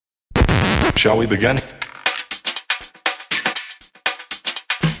Shall we begin?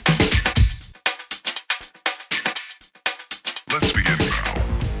 Let's begin now.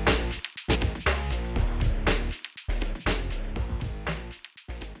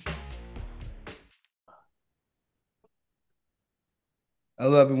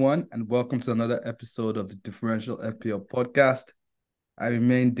 Hello, everyone, and welcome to another episode of the Differential FPL podcast. I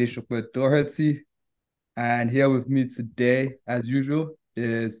remain Deshope and Sola, and here with me today, as usual,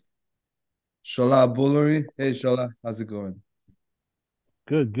 is Shola Bolori. Hey, Shola, how's it going?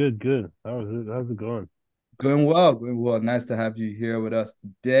 Good. How's it going? Going well, going well. Nice to have you here with us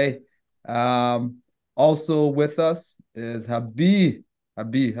today. Um, Also with us is Habi.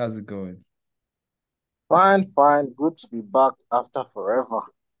 Habi, how's it going? Fine, fine. Good to be back after forever.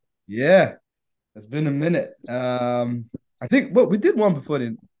 Yeah, it's been a minute. I think well, we did one before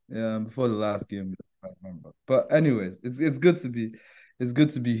the last game, if I remember. But anyways, it's good to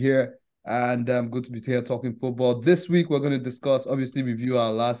be here and good to be here talking football. This week we're going to discuss, obviously, review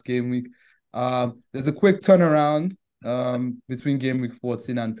our last game week. There's a quick turnaround between game week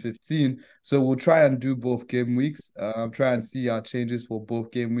 14 and 15. So we'll try and do both game weeks, try and see our changes for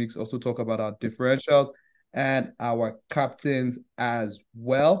both game weeks, also talk about our differentials and our captains as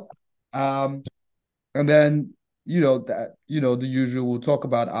well. Um, and then the usual. We'll talk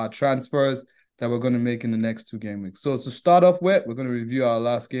about our transfers that we're going to make in the next two game weeks. So to start off with, we're going to review our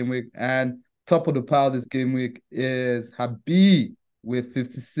last game week, and top of the pile this game week is Habib with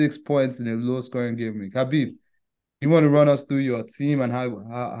 56 points in a low scoring game week. Habib, you want to run us through your team and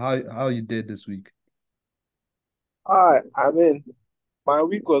how you did this week? I mean, my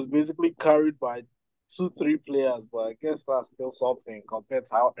week was basically carried by two, three players, but I guess that's still something compared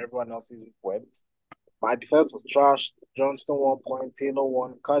to how everyone else's week went. My defense was trash. Johnston 1 point, Taylor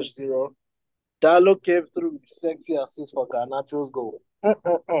 1, Cash 0. Dallo came through with sexy assist for Garnacho's goal.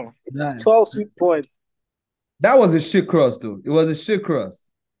 Nice. 12 sweet points. That was a shit cross, though. It was a shit cross.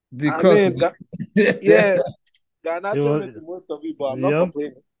 The I cross. mean, yeah, It Garnacho was. made the most of it, but I'm not Yep.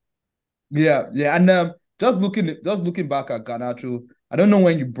 complaining. Yeah. And just looking back at Garnacho, I don't know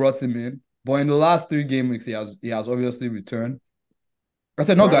when you brought him in, but in the last three game weeks, he has obviously returned. I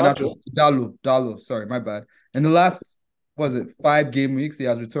said not Garnacho, Garnacho? Dallo. Sorry, my bad. In the last, was it 5 game weeks, he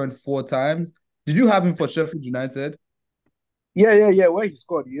has returned 4 times. Did you have him for Sheffield United? Yeah. Where he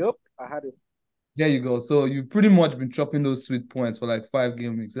scored. Yep, I had it. There you go. So you've pretty much been chopping those sweet points for like 5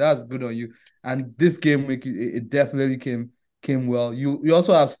 game weeks. So that's good on you. And this game week, it definitely came well. You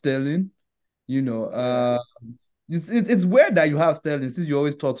also have Sterling. You know, Yeah. it's weird that you have Sterling since you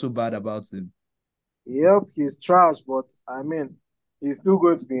always talk so bad about him. Yep, he's trash, but I mean, he's still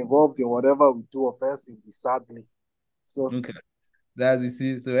going to be involved in whatever we do offensively, sadly. So, Okay, that's you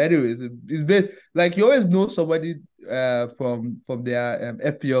see. So, anyways, it's been like you always know somebody from their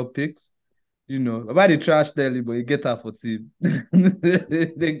FPL picks. You know about the trash Sterling, but you get her for team.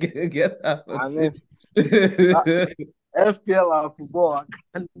 They get her for I team. mean, uh, FPL and football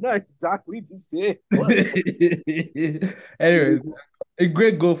are not exactly the same. But Anyways, a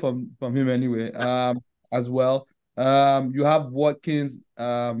great goal from him anyway. As well. You have Watkins.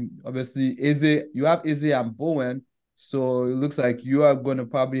 Obviously Eze. You have Eze and Bowen. So it looks like you are going to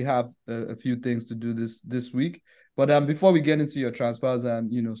probably have a few things to do this week. But before we get into your transfers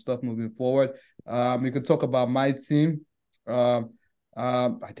and stuff moving forward, we could talk about my team. Um,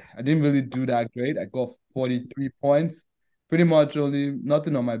 I didn't really do that great. I got 43 points, pretty much only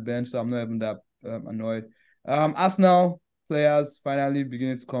nothing on my bench, so I'm not even that annoyed. Arsenal players finally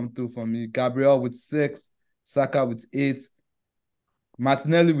beginning to come through for me. Gabriel with 6, Saka with 8,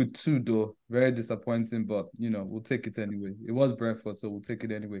 Martinelli with 2, though. Very disappointing, but we'll take it anyway. It was Brentford, so we'll take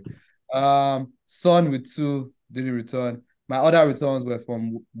it anyway. Son with 2, didn't return. My other returns were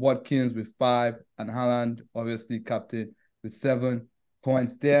from Watkins with 5, and Haaland, obviously captain, with 7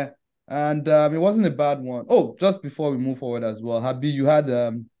 points there. And it wasn't a bad one. Oh, just before we move forward as well, Habi, you had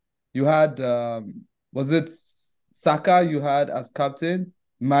was it Saka you had as captain?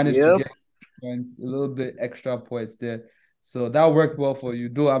 Managed to yep, get points, a little bit extra points there. So that worked well for you,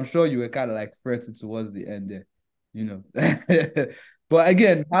 though I'm sure you were kind of like fretting towards the end there, you know. But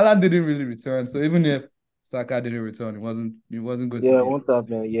again, Haaland didn't really return. So even if Saka didn't return, it wasn't going to yeah, it be won't have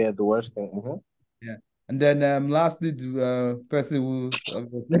been the worst thing. yeah. And then lastly, the person who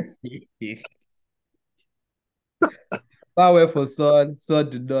obviously power for Son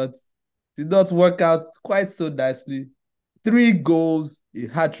did not work out quite so nicely. 3 goals, a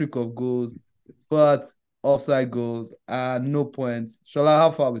hat trick of goals, but offside goals and no points. Shola,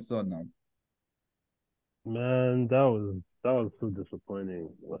 how far we saw now? Man, that was so disappointing.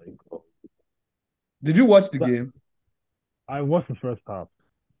 Did you watch the But game? I watched the first half.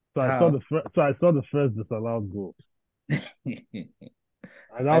 So How? I saw the first disallowed goal.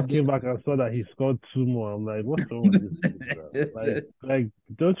 I I now did. came back and saw that he scored two more. I'm like, what's wrong with this dude, bro?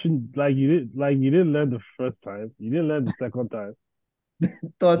 Don't you you didn't learn the first time. You didn't learn the second time.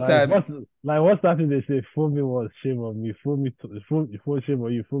 Third time. What's that thing they say? Fool me once, shame on me. Fool shame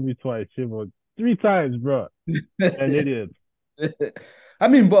on you. Fool me twice, shame on three times, bro. An idiot. I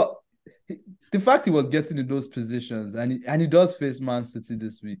mean, but the fact he was getting in those positions and he does face Man City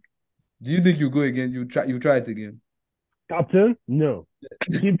this week. Do you think you go again? You try it again. Captain? No.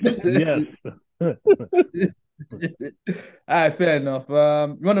 Keeper? Yes. All right, fair enough.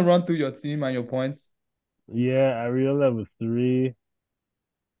 You want to run through your team and your points? Yeah, I realized with three.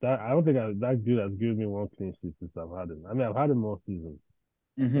 I don't think that dude has given me one clean sheet since I've had him. I mean, I've had him all season.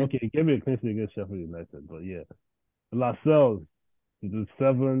 Mm-hmm. Okay, he gave me a clean sheet against Sheffield United, but yeah. Lascelles with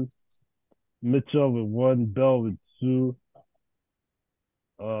 7, Mitchell with 1, Bell with 2,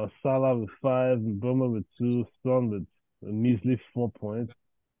 Salah with 5, Bowen with 2, Son with a measly 4 points.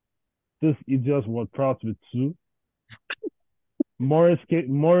 This idiot was Proud with 2. Morris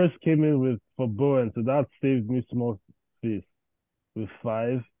came in with for Bowen, so that saved me small space with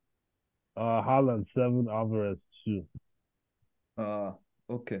 5. Haaland 7, Alvarez 2.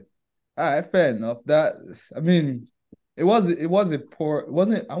 Okay. All right, fair enough. That I mean, it was a poor, it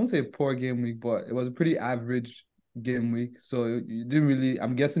wasn't, I won't say a poor game week, but it was a pretty average game week. So you didn't really,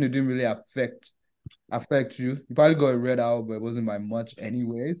 I'm guessing it didn't really affect you. You probably got a red out, but it wasn't by much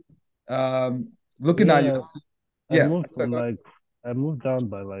anyways. Looking at your Yeah, I yeah. moved I moved down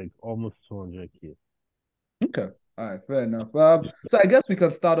by like almost 200k. Okay. All right, fair enough. So I guess we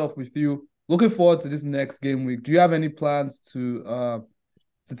can start off with you. Looking forward to this next game week. Do you have any plans to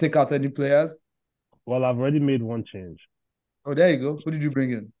take out any players? Well, I've already made one change. Oh, there you go. Who did you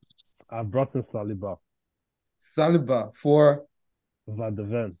bring in? I've brought in Saliba, Saliba for Van de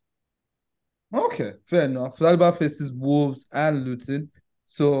Ven. okay, fair enough. Saliba faces Wolves and Luton,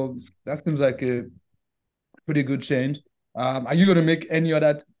 so that seems like a pretty good change. Are you going to make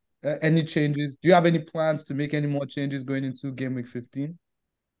any changes? Do you have any plans to make any more changes going into game week 15?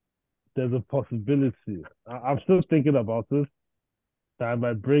 There's a possibility. I'm still thinking about this. That I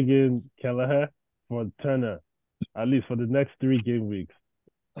might bring in Kelleher for Turner, at least for the next 3 game weeks.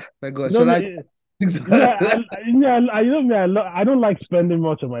 My God, You know shall I? me, you know me. I don't like spending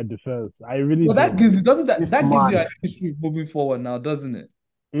much on my defense. I really Well, that don't. gives doesn't that This that gives you man. an issue moving forward now, doesn't it?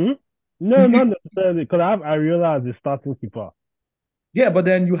 Hmm? No, not necessarily. Because I realize the starting keeper. Yeah, but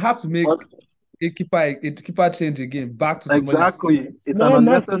then you have to make But a keeper change again back to somebody. exactly. It's an No,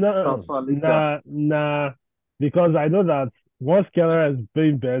 not unnecessary transfer later. nah. Because I know that once Keller has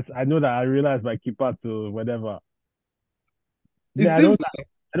been best, I know that I realize my keeper to whatever. It Yeah, seems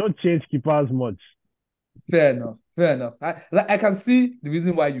I don't change keepers much. fair enough. Fair enough. I can see the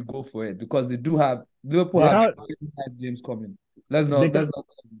reason why you go for it because they do have Liverpool They have have very nice games coming. they Let's can not.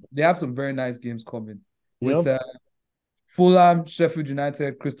 They have some very nice games coming with yep. Fulham, Sheffield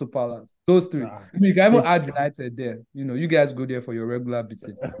United, Crystal Palace. Those three. Ah, I mean, you can even they, add United there. You know, you guys go there for your regular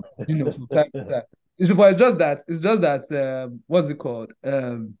beating. You know, from time to time. But it's just that. What's it called?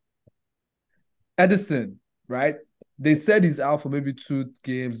 Edison, right? They said he's out for maybe 2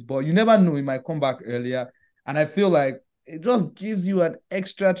 games, but you never know. He might come back earlier. And I feel like it just gives you an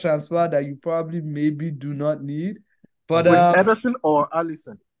extra transfer that you probably maybe do not need. But With Ederson or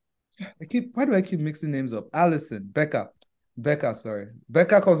Allison? why do I keep mixing names up? Allison, Becca, sorry.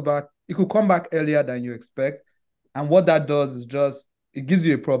 Becca comes back. It could come back earlier than you expect. And what that does is just it gives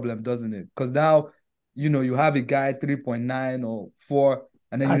you a problem, doesn't it? Because now you have a guy 3.9 or 4,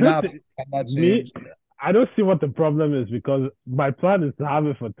 and then I you don't now think that me. change. I don't see what the problem is because my plan is to have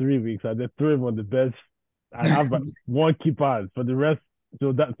it for 3 weeks and then throw him on the bench and have one keeper for the rest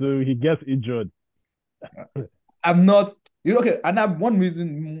so he gets injured. I'm not, okay, and I have one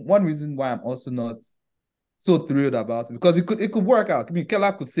reason why I'm also not so thrilled about it because it could work out. I mean,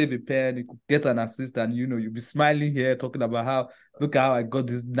 Keller could save a pen, he could get an assist, and you'll be smiling here talking about how look how I got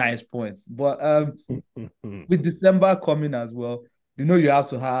these nice points. But with December coming as well, you have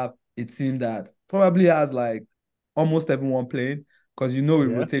to have a team that probably has like almost everyone playing because with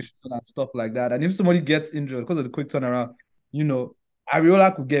Yeah. rotation and stuff like that. And if somebody gets injured because of the quick turnaround, you know,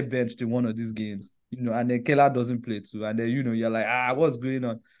 Ariola could get benched in one of these games, and then Keller doesn't play too. And then, you're like, what's going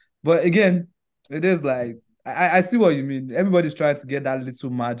on? But again, it is like, I see what you mean. Everybody's trying to get that little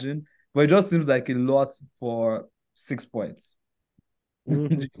margin, but it just seems like a lot for 6 points. Do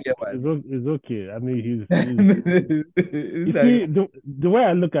Mm-hmm. you get what I mean? It's okay. I mean, It's you like, see, the way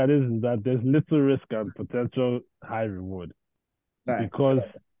I look at it is that there's little risk and potential high reward right. because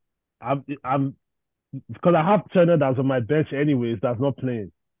I'm because I have Turner that's on my bench anyways that's not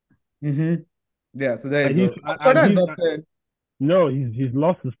playing. Mm-hmm. Yeah, so there you And go. Turner is not playing. no, he's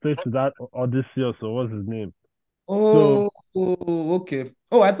lost his place to that Odysseus, so what's his name? So Okay.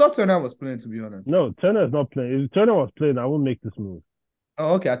 Oh, I thought Turner was playing, to be honest. no, Turner is not playing. If Turner was playing, I wouldn't make this move.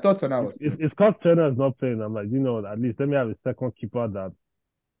 Oh, okay. I thought Turner was playing. It's because Turner is not playing. I'm like, at least let me have a second keeper that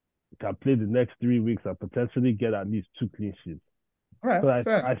can play the next 3 weeks and potentially get at least 2 clean sheets. All right, So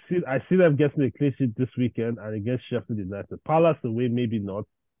fair. I see them getting a clean sheet this weekend and against Sheffield United. Palace away, maybe not,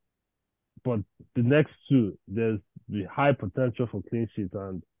 but the next two, there's the high potential for clean sheets.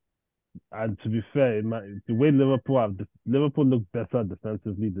 And to be fair, the way Liverpool look better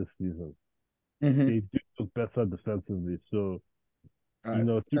defensively this season. Mm-hmm. They do look better defensively. So All right.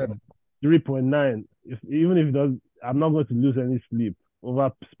 3.9. Even if it does, I'm not going to lose any sleep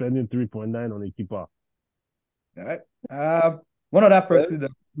over spending 3.9 on a keeper. All right. One other person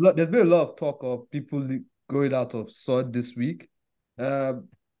there's been a lot of talk of people going out of Sod this week.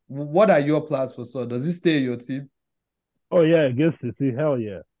 What are your plans for Sod? Does he stay in your team? Oh yeah, against City, hell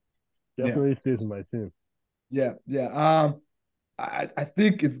yeah, definitely Yeah. stays in my team. Yeah. I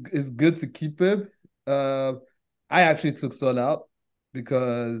think it's good to keep him. I actually took Son out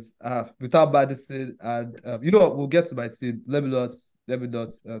because without Madison and you know what, we'll get to my team. Let me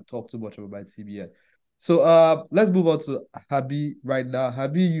not talk too much about my team yet. So let's move on to Habi right now.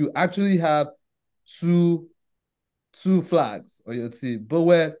 Habi, you actually have two flags on your team.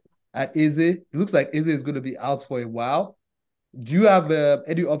 Bowen and Eze. It looks like Eze is going to be out for a while. Do you have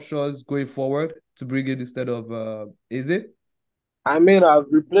any options going forward to bring in instead of Eze? I mean, I've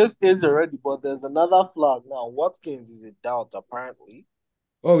replaced Ace already, but there's another flag now. Watkins is a doubt, apparently.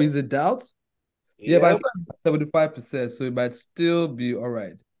 Oh, is it doubt? Yeah, but Yep. it's 75%, so it might still be all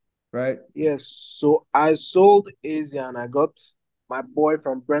right, right? Yes. So I sold Ace and I got my boy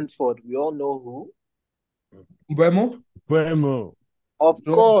from Brentford. We all know who. Bremo? Bremo. Of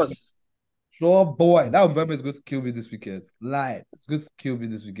course. Sure, boy. That Bremo is going to kill me this weekend. Lie. It's going to kill me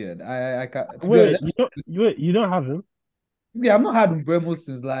this weekend. I can't. Wait, you don't have him? Yeah, I've not had Bremo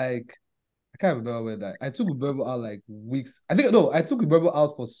since like I can't remember when that. I took Bremo out like weeks. I think no, I took Bremo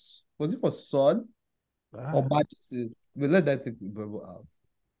out for was it for Son or Madison? But let that take Bremo out.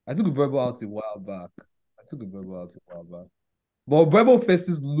 I took Bremo out a while back. But Bremo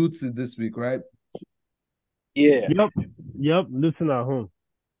faces Luton this week, right? Yeah. Yep, Luton at home.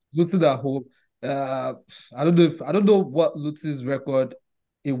 Luton at home. I don't know what Luton's record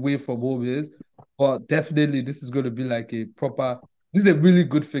away from home is, but definitely this is going to be like a proper. This is a really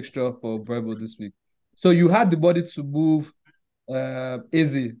good fixture for Bremo this week. So you had the money to move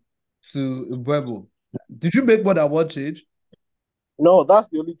Eze to Bremo. Did you make more than one change? No, that's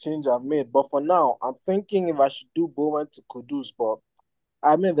the only change I've made. But for now, I'm thinking if I should do Bowen to Kudus. But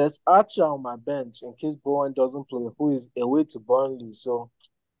I mean, there's Archer on my bench in case Bowen doesn't play, who is away to Burnley. So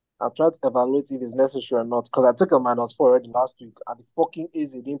I'm trying to evaluate if it's necessary or not. Because I took a -4 already last week, and the fucking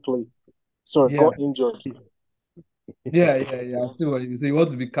Easy didn't play. So it got injured. Yeah. I see what you mean. So you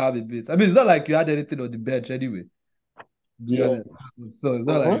want to be calm a bit. I mean, it's not like you had anything on the bench anyway. To be honest. So it's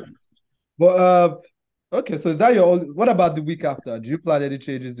not like. But okay, so is that your only? What about the week after? Do you plan any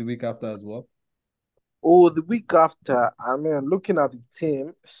changes the week after as well? Oh, the week after, I mean, looking at the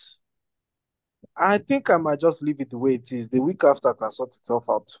teams, I think I might just leave it the way it is. The week after can sort itself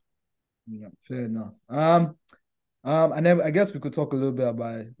out. Yeah, fair enough. And then I guess we could talk a little bit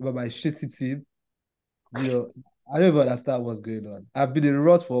about my shitty team. You know, I don't even understand what's going on. I've been in a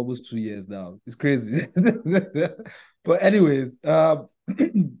rut for almost 2 years now. It's crazy. But anyways,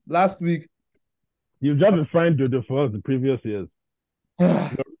 last week You've just been frying dodo for us the previous years.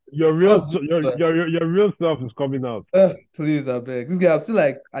 Your real self is coming out. Please, I beg. This guy, I've seen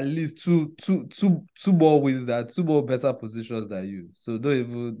like at least two more wins two more better positions than you. So don't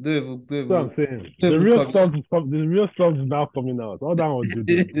even. That's what I'm saying. The real stuff is now coming out. All that will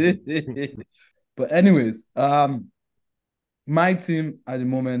do. But anyways, my team at the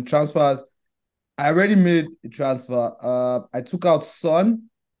moment transfers. I already made a transfer. I took out Son.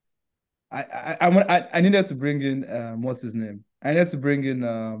 I needed to bring in what's his name? I needed to bring in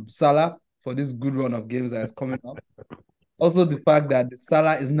Salah for this good run of games that is coming up. Also, the fact that the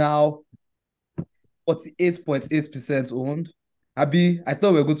Salah is now 48.8% owned. Abi, I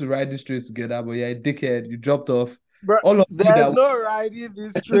thought we were going to ride this trade together, but yeah, dickhead, you dropped off. Bro, there's no riding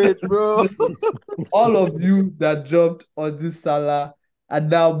this trade, bro. All of you that jumped on this Salah and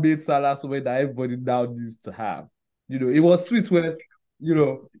now made Salah something that everybody now needs to have. You know, it was sweet when,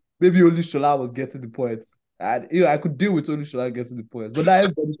 maybe only Shola was getting the points. And I could deal with only Shola getting the points. But now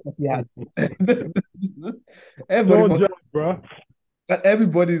everybody has. Everybody, bro.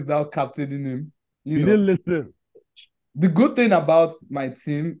 Everybody is now captaining him. You didn't listen. the good thing about my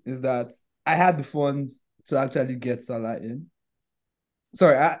team is that I had the funds to actually get Salah in.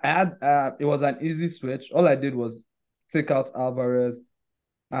 Sorry, I had it was an easy switch. All I did was take out Alvarez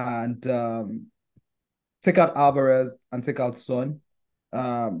and take out Son.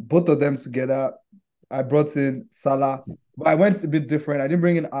 Both of them together. I brought in Salah, but I went a bit different. I didn't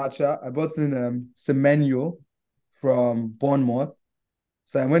bring in Archer. I brought in Semenyo from Bournemouth.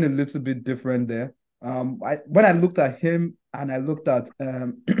 So I went a little bit different there. When I looked at him and I looked at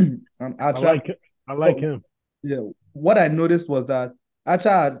Archer, I like him. yeah, what I noticed was that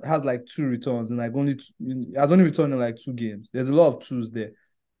Archer has like two returns and like has only returned in like two games. There's a lot of twos there.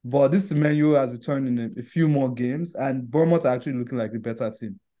 But this menu has returned in a few more games, and Bournemouth are actually looking like the better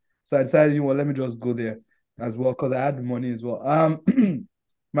team. So I decided, let me just go there as well because I had the money as well.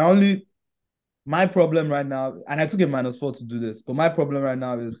 My only my problem right now, and I took a -4 to do this, but my problem right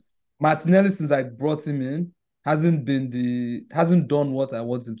now is Martinelli, since I brought him in, hasn't done what I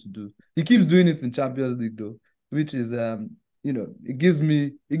want him to do. He keeps doing it in Champions League though, which is it gives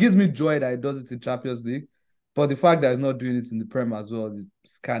me joy that he does it in Champions League. But the fact that he's not doing it in the Prem as well,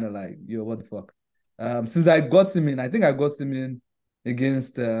 it's kind of like, what the fuck? Since I got him in, I think I got him in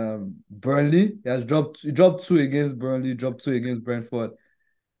against Burnley. He dropped two against Burnley, dropped two against Brentford.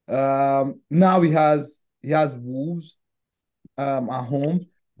 Now he has Wolves at home.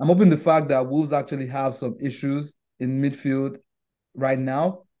 I'm hoping the fact that Wolves actually have some issues in midfield right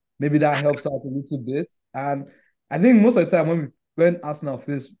now, maybe that helps out a little bit. And I think most of the time when Arsenal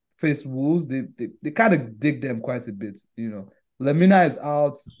face Wolves, they kind of dig them quite a bit. Lemina is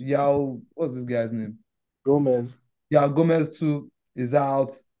out. What's this guy's name? Gomez. Yeah, Gomez too is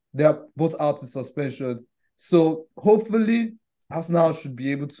out. They're both out in suspension. So hopefully Arsenal should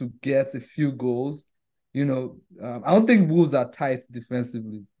be able to get a few goals. I don't think Wolves are tight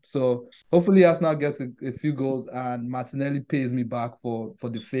defensively. So hopefully Arsenal gets a few goals and Martinelli pays me back for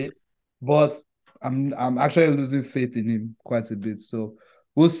the faith. But I'm actually losing faith in him quite a bit. So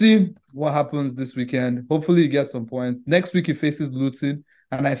we'll see what happens this weekend. Hopefully he gets some points. Next week he faces Luton,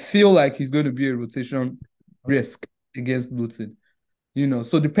 and I feel like he's going to be a rotation risk against Luton.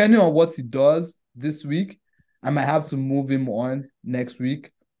 So depending on what he does this week, I might have to move him on next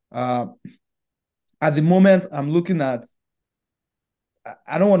week. At the moment, I'm looking at.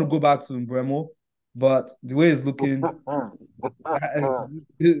 I don't want to go back to Mbeumo, but the way it's looking,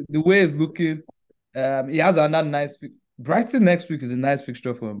 the way it's looking, he has another nice. Brighton next week is a nice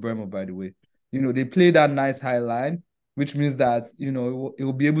fixture for Mbeumo, by the way. They play that nice high line, which means that it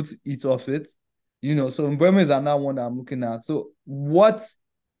will be able to eat off it. So Mbeumo is another one that I'm looking at. So what?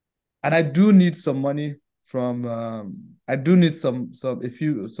 And I do need some money from. I do need some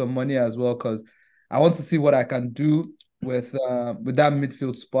money as well because I want to see what I can do with that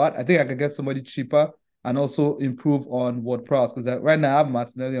midfield spot. I think I can get somebody cheaper and also improve on Ward-Prowse because right now I have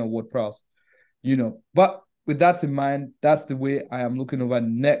Martinelli and Ward-Prowse. But with that in mind, that's the way I am looking over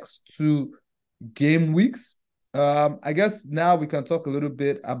next 2 game weeks. I guess now we can talk a little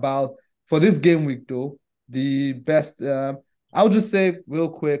bit about for this game week though, the best. I'll just say real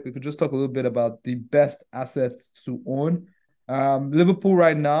quick, we could just talk a little bit about the best assets to own. Liverpool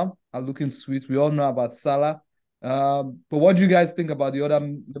right now are looking sweet. We all know about Salah. But what do you guys think about the other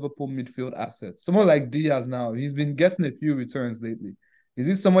Liverpool midfield assets? Someone like Diaz now, he's been getting a few returns lately. Is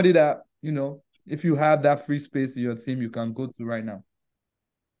this somebody that, if you have that free space in your team, you can go to right now?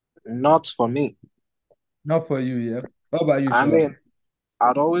 Not for me. Not for you, yeah. What about you, I Sean? mean,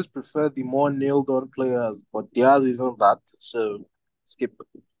 I'd always prefer the more nailed-on players, but Diaz isn't that, so skip.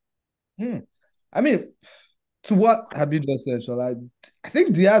 I mean, to what Habi just said, Shola, I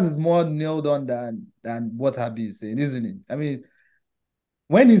think Diaz is more nailed on than what Habi is saying, isn't it? I mean,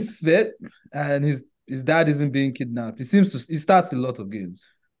 when he's fit and his dad isn't being kidnapped, he starts a lot of games.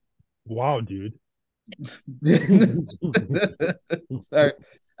 Wow, dude. Sorry,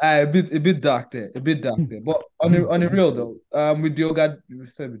 a bit dark there, But on the real though, with Diogo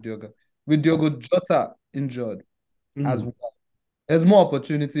Jota injured as well, there's more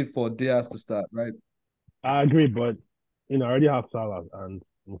opportunity for Diaz to start, right? I agree, but I already have Salah and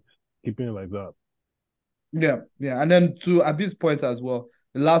keeping it like that. Yeah. And then to Abi's point as well,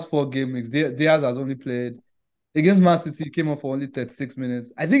 the last 4 game weeks, Diaz has only played against Man City, he came on for only 36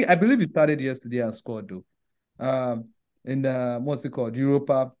 minutes. I believe he started yesterday and scored though. In what's it called?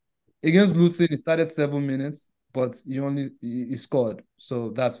 Europa. Against Luton, he started 7 minutes, but he scored.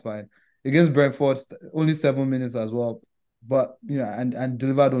 So that's fine. Against Brentford, only 7 minutes as well. But and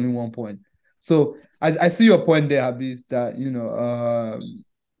delivered only 1 point. So I see your point there, Habib, that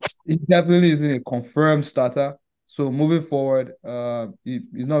he definitely isn't a confirmed starter. So moving forward,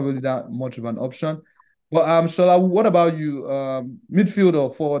 he's not really that much of an option. Well, Shola, what about you? Midfield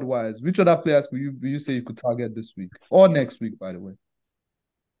or forward wise, which other players will you say you could target this week or next week, by the way?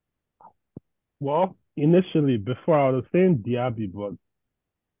 Well, initially, before I was saying Diaby, but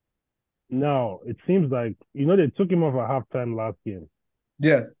now it seems like they took him off at halftime last game.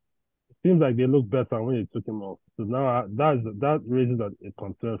 Yes. It seems like they look better when they took him off. So now that raises a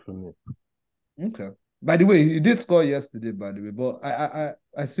concern for me. Okay. By the way, he did score yesterday, by the way, but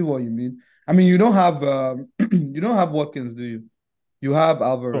I see what you mean. I mean, you don't have you don't have Watkins, do you? You have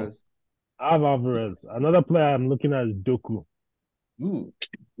Alvarez. I have Alvarez. Another player I'm looking at is Doku. Ooh,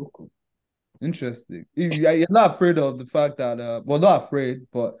 okay. Interesting. You're not afraid of the fact that well, not afraid,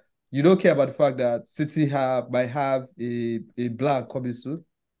 but you don't care about the fact that City might have a black coming soon.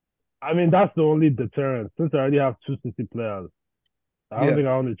 I mean, that's the only deterrent. Since I already have two City players, I don't think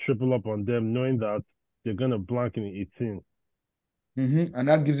I want to triple up on them, knowing that they're gonna blank in 18. And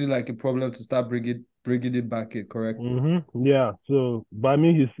that gives you like a problem to start bringing it back in, correct? Yeah. So, but I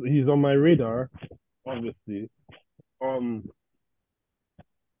mean, he's on my radar, obviously. And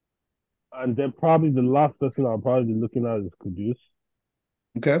then probably the last person I'll probably be looking at is Kudus.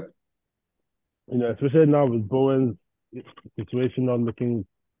 Okay. Especially now with Bowen's situation not looking,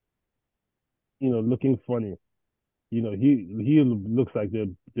 looking funny. He looks like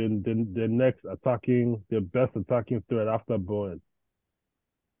the next their best attacking threat after Bowen.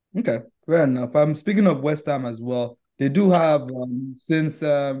 Okay, fair enough. I'm speaking of West Ham as well. They do have since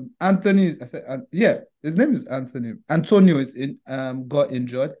Anthony, his name is Anthony. Antonio is got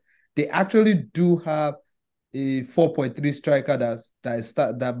injured. They actually do have a 4.3 striker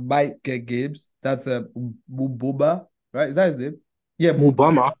that might get games. That's a Mubama, right? Is that his name? Yeah,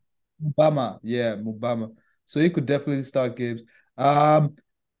 Mubama. Mubama. Yeah, Mubama. So he could definitely start games.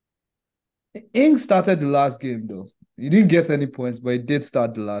 Ing started the last game though. He didn't get any points, but he did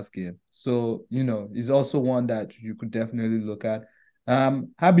start the last game. So, he's also one that you could definitely look at.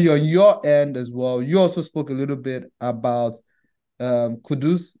 Habi, on your end as well, you also spoke a little bit about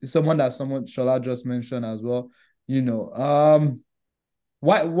Kudus, is someone Shola just mentioned as well.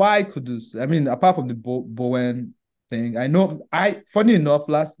 Why Kudus? I mean, apart from the Bowen thing, funny enough,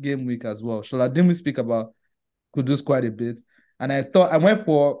 last game week as well, Shola, didn't we speak about Kudus quite a bit? And I thought I went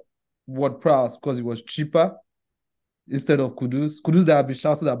for Ward-Prowse because it was cheaper instead of Kudus. Kudus that I've been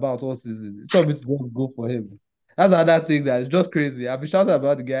shouting about all season. It's not me to just go for him. That's another thing that is just crazy. I've been shouting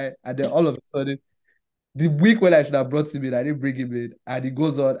about the guy, and then all of a sudden, the week when I should have brought him in, I didn't bring him in, and he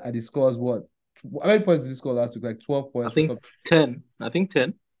goes on and he scores what? How many points did he score last week? Like 12 points or something? 10. I think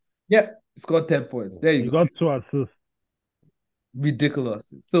 10. Yeah, he scored 10 points. There you He go. got 2 assists.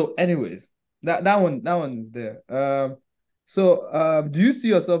 Ridiculous. So, anyways, that one is there. So do you see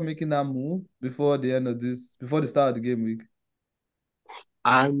yourself making that move before the start of the game week?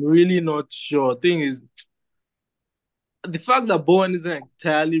 I'm really not sure. Thing is, the fact that Bowen isn't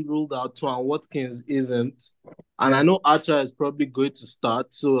entirely ruled out too, and Watkins isn't, and I know Archer is probably going to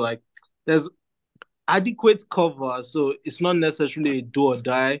start, so like there's adequate cover, so it's not necessarily a do or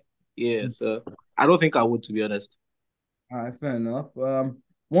die. Yeah, so I don't think I would, to be honest. All right, fair enough.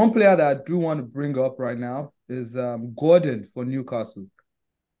 One player that I do want to bring up right now is Gordon for Newcastle.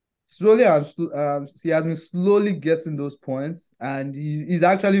 Slowly, he has been slowly getting those points, and he's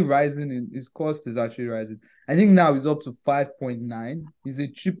actually rising. His cost is actually rising. I think now he's up to 5.9. He's a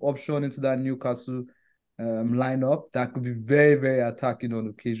cheap option into that Newcastle lineup that could be very, very attacking on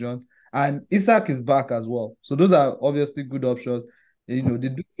occasion. And Isak is back as well. So those are obviously good options. They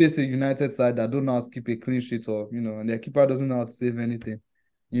do face a United side that don't know how to keep a clean sheet, or and their keeper doesn't know how to save anything.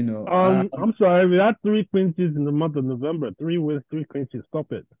 I'm sorry, we had 3 clinches in the month of November. 3 wins, 3 clinches.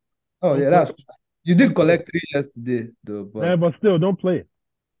 Stop it. Oh yeah, that's true. You did collect 3 yesterday, though. But still, don't play.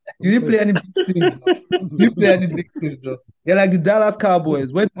 You didn't play any big teams. You didn't play any big teams, though. You're like the Dallas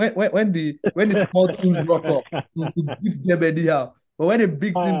Cowboys. When the small teams rock up, you beat them anyhow. But when a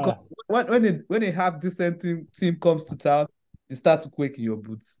big team comes, when a half decent team comes to town, you start to quake in your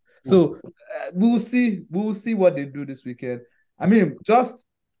boots. So we'll see what they do this weekend. I mean, just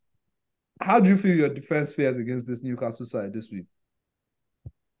how do you feel your defense fares against this Newcastle side this week?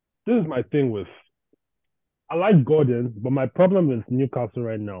 This is my thing with. I like Gordon, but my problem with Newcastle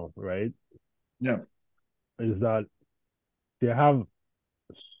right now, right? Yeah. Is that they have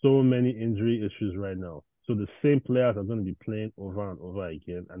so many injury issues right now. So the same players are going to be playing over and over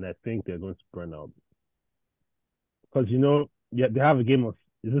again, and I think they're going to burn out. Because they have a game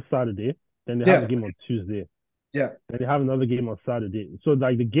is this Saturday? Then they have a game on Tuesday. Yeah. Then they have another game on Saturday. So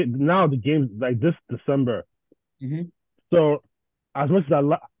like the games like this December. Mm-hmm. So as much as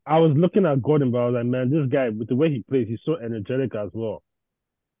I was looking at Gordon, but I was like, man, this guy with the way he plays, he's so energetic as well.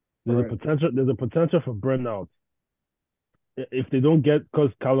 Correct. There's a potential for burnout if they don't get,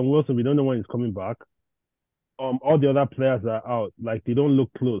 because Callum Wilson, we don't know when he's coming back. All the other players are out. Like, they don't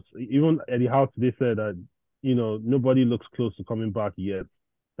look close. Even Eddie Howe today said that, nobody looks close to coming back yet.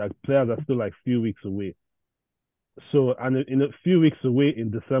 Like, players are still like few weeks away. So, and in a few weeks away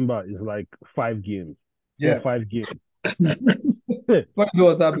in December is like 5 games. Yeah. 5 games. What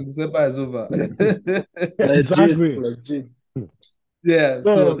knows what's happening? December is over. Exactly. Legit. Yeah.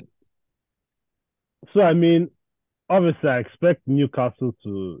 So I mean, obviously, I expect Newcastle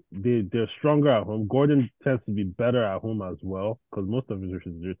they're stronger at home. Gordon tends to be better at home as well because most of his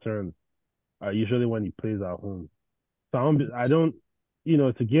returns are usually when he plays at home. So I don't,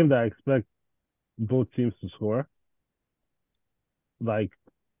 it's a game that I expect both teams to score. Like,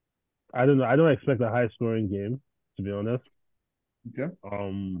 I don't know. I don't expect a high scoring game, to be honest. Okay.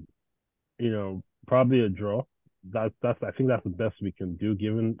 Probably a draw. I think that's the best we can do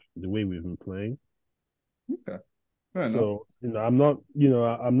given the way we've been playing. Okay. Fair enough. So, I'm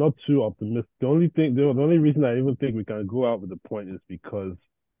not too optimistic. The only reason I even think we can go out with a point is because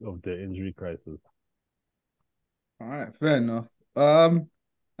of the injury crisis. All right, fair enough. And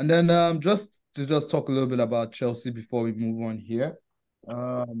then just to talk a little bit about Chelsea before we move on here.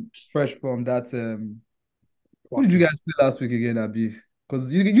 Fresh from that, who did you guys play last week again, Abi?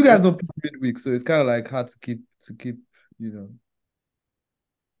 Because you guys don't play midweek, so it's kind of like hard to keep,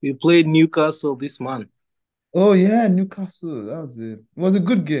 We played Newcastle this month. Oh yeah, Newcastle. That was it. It was a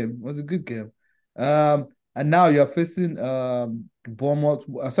good game. It was a good game. And now you're facing Bournemouth.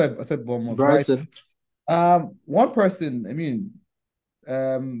 Sorry, I said Bournemouth. Brighton. One person. I mean,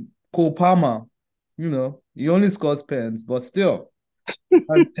 Cole Palmer. He only scores pens, but still,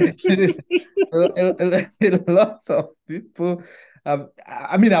 lots of people. I've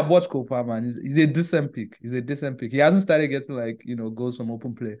watched Cole Palmer, and he's a decent pick. He's a decent pick. He hasn't started getting goals from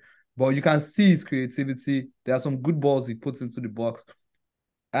open play. But you can see his creativity. There are some good balls he puts into the box.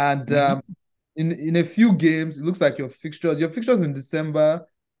 And in a few games, it looks like your fixtures in December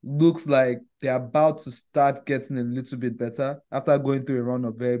looks like they're about to start getting a little bit better after going through a run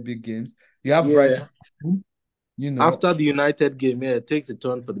of very big games. You have Brighton, After the United game, it takes a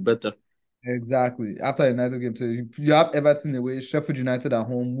turn for the better. Exactly. After the United game, so you have Everton away, Sheffield United at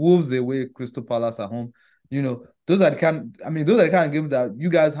home, Wolves away, Crystal Palace at home. Those are the kind of games that you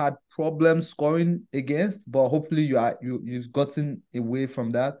guys had problems scoring against, but hopefully you've gotten away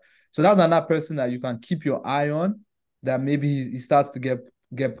from that. So that's another person that you can keep your eye on, that maybe he starts to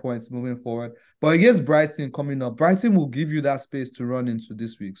get points moving forward. But against Brighton coming up, Brighton will give you that space to run into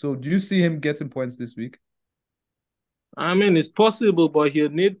this week. So do you see him getting points this week? I mean, it's possible, but he'll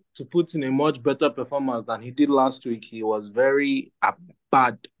need to put in a much better performance than he did last week. He was very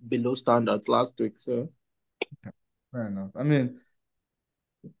bad, below standards last week. So, fair enough. I mean,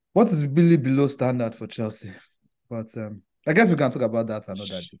 what is really below standard for Chelsea? But I guess we can talk about that another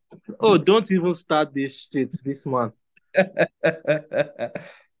day. Oh, don't even start this shit this month.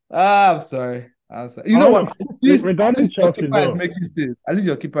 I'm sorry. You know what? Regarding Chelsea, at least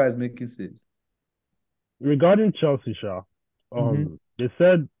your keeper is making saves. Regarding Chelsea, Sha, they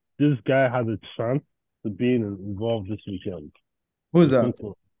said this guy has a chance to be involved this weekend. Who's that?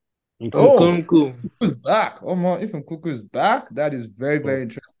 Nkunku. Nkunku's back. Oh my! If Nkunku is back, that is very, very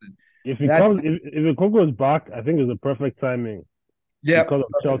interesting. If Nkunku is back, I think it's a perfect timing. Yeah, because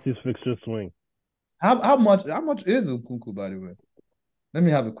of Chelsea's fixture swing. How much is Nkunku, by the way? Let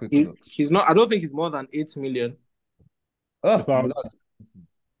me have a quick look. He's not. I don't think he's more than 8 million. Oh, for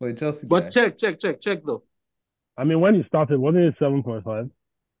a Chelsea guy. But check though. I mean, when he started, wasn't it 7.5?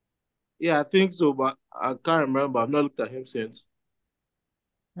 Yeah, I think so, but I can't remember. I've not looked at him since.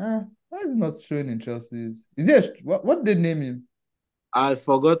 Why is he not showing in Chelsea's? Is he what did they name him? I've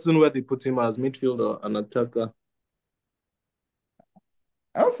forgotten where they put him as midfielder and attacker.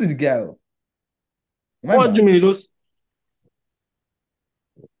 I don't see the guy. What do you mean?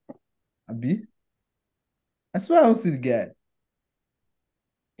 Abi? I swear I don't see the guy.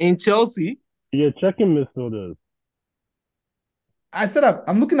 In Chelsea? Yeah, checking midfielders. I said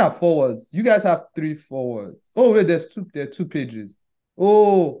I'm looking at forwards. You guys have 3 forwards. Oh, wait, there are 2 pages.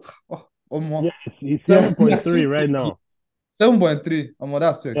 Oh, yeah, he's 7.3 right now. 7.3.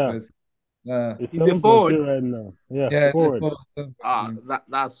 That's too expensive. He's a forward right now. Yeah, forward.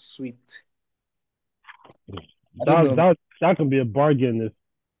 That's sweet. That can be a bargain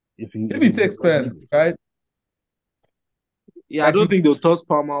if he takes pens, right? Yeah, I don't think they'll toss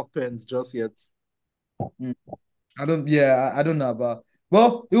Palmer off pens just yet. I don't know about.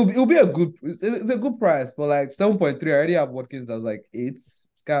 Well, it'll be a good. It's a good price, but like 7.3. I already have Watkins that's like 8. It's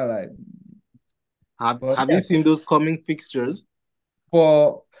kind of like. Have you seen those coming fixtures?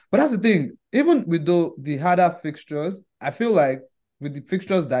 For But that's the thing. Even with the harder fixtures, I feel like with the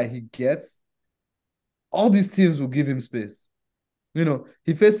fixtures that he gets, all these teams will give him space.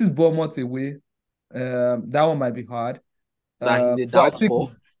 He faces Bournemouth away. That one might be hard. That he's a So I think,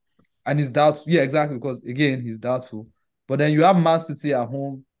 doubtful. and he's doubtful. Yeah, exactly. Because again, he's doubtful. But then you have Man City at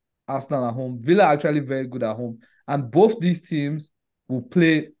home, Arsenal at home. Villa are actually very good at home, and both these teams will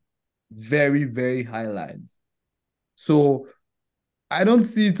play very, very high lines. So I don't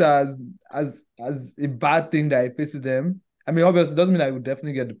see it as a bad thing that he faces them. I mean, obviously, it doesn't mean that he will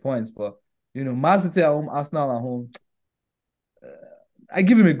definitely get the points, but Man City at home, Arsenal at home. I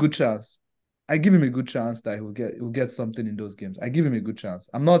give him a good chance. I give him a good chance that he'll get something in those games. I give him a good chance.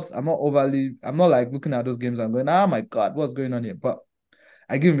 I'm not like looking at those games and going, oh my God, what's going on here? But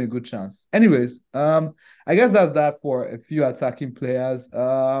I give him a good chance. Anyways, I guess that's that for a few attacking players.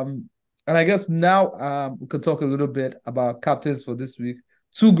 And I guess now we can talk a little bit about captains for this week.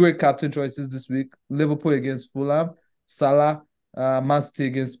 Two great captain choices this week: Liverpool against Fulham, Salah, Man City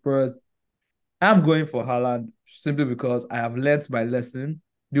against Spurs. I'm going for Haaland simply because I have learnt my lesson.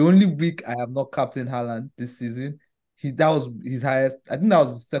 The only week I have not captained Haaland this season, that was his highest. I think that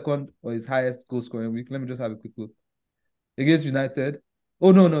was his second or his highest goal scoring week. Let me just have a quick look. Against United.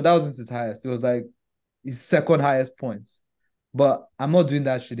 Oh no, that wasn't his highest. It was like his second highest points. But I'm not doing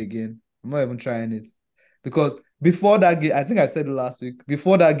that shit again. I'm not even trying it. Because before that game, I think I said it last week,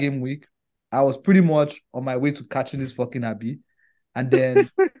 before that game week, I was pretty much on my way to catching this fucking Habi. And then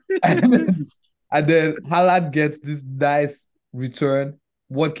and then Haaland gets this nice return.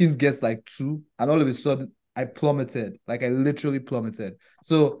 Watkins gets like 2, and all of a sudden I plummeted. Like I literally plummeted.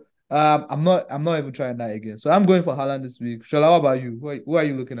 So I'm not even trying that again. So I'm going for Haaland this week. Shola, how about you? Who are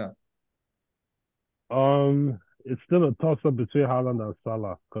you looking at? It's still a toss-up between Haaland and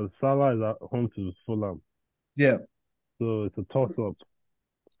Salah because Salah is at home to Fulham. Yeah. So it's a toss-up.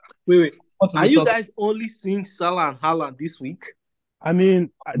 Wait. Are you guys only seeing Salah and Haaland this week? I mean,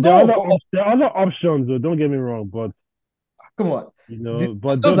 there are other options, though, don't get me wrong, but come on.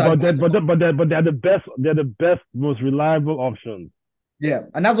 But they're the best, most reliable options. Yeah,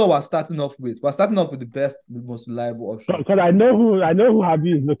 and that's what we're starting off with. We're starting off with the best, the most reliable option. Because I know who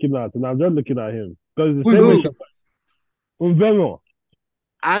Habi is looking at, and I'm just looking at him. Because it's the same way.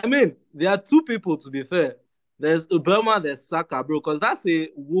 I mean, there are two people, to be fair. There's Ubema, there's Saka, bro, because that's a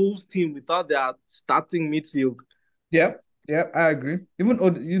Wolves team without their starting midfield. Yeah, I agree. Even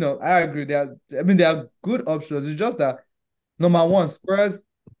I agree. There are good options. It's just that number one, Spurs,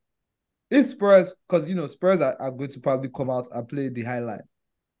 because Spurs are going to probably come out and play the high line.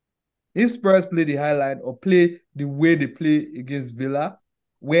 If Spurs play the high line or play the way they play against Villa,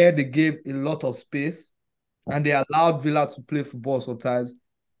 where they gave a lot of space and they allowed Villa to play football sometimes,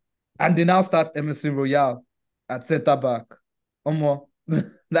 and they now start Emerson Royale at centre back,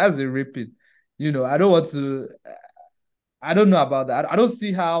 that's a ripping. I don't want to. I don't know about that. I don't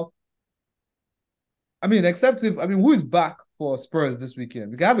see how. I mean, who is back for Spurs this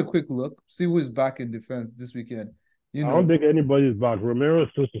weekend? We can have a quick look, see who is back in defense this weekend. I don't think anybody's back. Romero's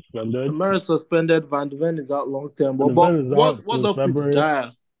still suspended. Romero's suspended. Van de Ven is out long term. But what's up with Dyer?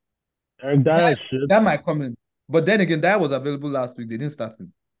 Eric Dyer shit. That might come in. But then again, Dyer was available last week. They didn't start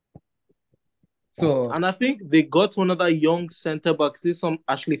him. So, and I think they got one other young centre back, say some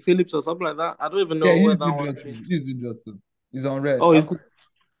Ashley Phillips or something like that. I don't even know where that one is. He's injured too. He's on red. Oh,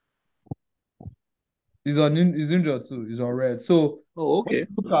 he's injured too. He's on red. So, okay.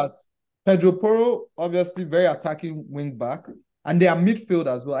 Look at Pedro Porro, obviously very attacking wing back, and they are midfield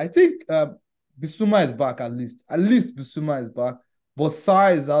as well. I think Bissouma is back at least. At least Bissouma is back, but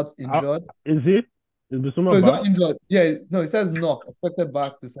Sarr is out injured. Is he? Is Bissouma he's back? Not injured. Yeah, no, it says knock, expected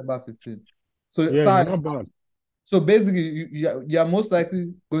back December 15th. So yeah, Sarr, he's not bad. So basically, you are most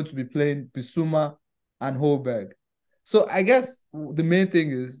likely going to be playing Bissouma and Holberg. So I guess the main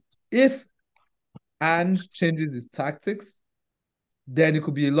thing is if Ange changes his tactics, then it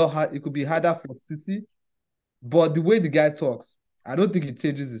could be it could be harder for City. But the way the guy talks, I don't think he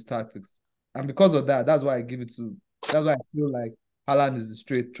changes his tactics. And because of that, that's why I feel like Haaland is the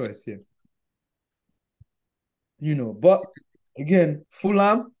straight choice here. But again,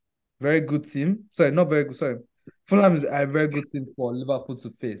 Fulham, very good team. Sorry, not very good. Sorry. Fulham is a very good team for Liverpool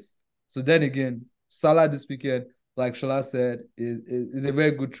to face. So then again, Salah this weekend, like Shola said, is a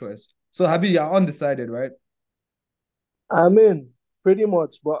very good choice. So Habi, you're undecided, right? I mean, pretty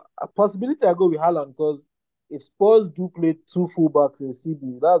much. But a possibility I go with Haaland because if Spurs do play 2 fullbacks in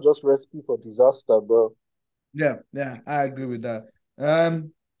CB, that's just recipe for disaster, bro. Yeah, I agree with that.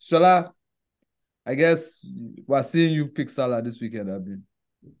 Shola, I guess we're seeing you pick Salah this weekend, Habi.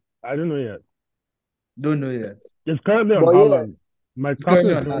 I don't know yet. Don't know yet. It's currently on Haaland. My It's captain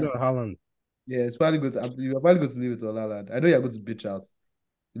currently is on currently Haaland. on Haaland. Yeah, it's probably good. You're probably going to leave it to Haaland. I know you're going to bitch out.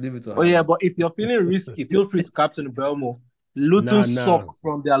 You leave it to Oh yeah, Haaland. but if you're feeling risky, feel free to captain Belmo. Luton suck Nah.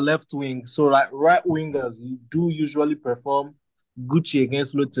 from their left wing, so like right wingers you do usually perform Gucci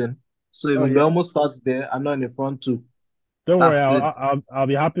against Luton. So if Oh yeah, Belmo starts there and not in the front two, Don't worry, that's good. I'll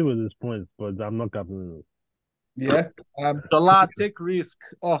be happy with his points, but I'm not captaining him. yeah. Dollar take risk.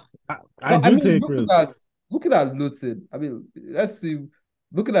 Oh, I But I do mean, take risks. looking at Luton. I mean, let's see.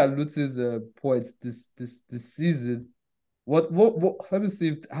 Looking at Luton's points this season, what? Let me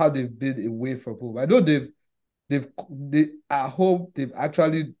see how they've been away from home. I know they at home they've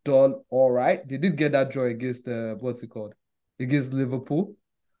actually done all right. They did get that draw against what's it called, against Liverpool,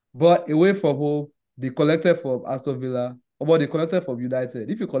 but away from home they collected from Aston Villa. Or they collected from United.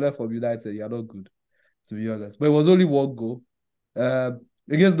 If you collect from United, you're not good, to be honest. But it was only one goal.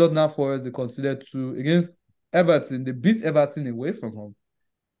 Against Nottingham Forest, they considered two. Against Everton, they beat Everton away from home.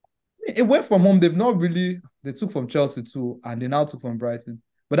 Away from home, they've not really. They took from Chelsea too, and they now took from Brighton.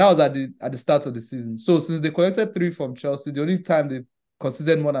 But that was at the start of the season. So since they collected three from Chelsea, the only time they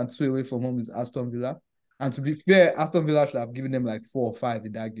considered more than two away from home is Aston Villa. And to be fair, Aston Villa should have given them like 4 or 5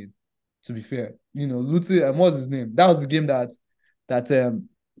 in that game. To be fair, Luton, what's his name? That was the game that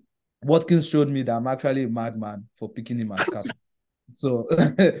Watkins showed me that I'm actually a madman for picking him as captain. So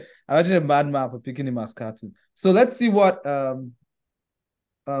I'm actually a madman for picking him as captain. So let's see what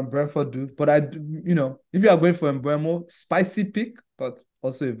Brentford do. But if you are going for Mbeumo, spicy pick, but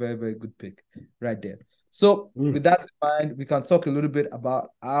also a very, very good pick right there. So with that in mind, we can talk a little bit about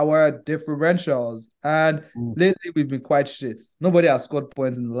our differentials. And lately we've been quite shit. Nobody has scored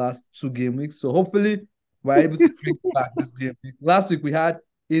points in the last 2 game weeks. So hopefully we're able to bring back this game week. Last week we had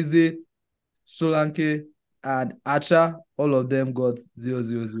Eze, Solanke, and Acha. All of them got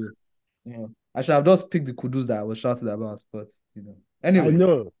 0-0-0. I should have just picked the Kudus that I was shouting about, but I anyways.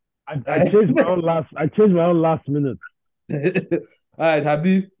 know. I changed my own last minute. All right,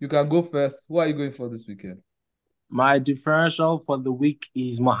 Habi, you can go first. Who are you going for this weekend? my differential for the week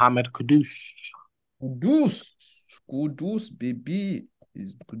is Mohamed Kudus. Kudus, baby.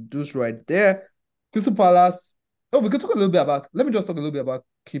 Is Kudus right there. Crystal Palace. Oh, we could talk a little bit about. Let me just talk a little bit about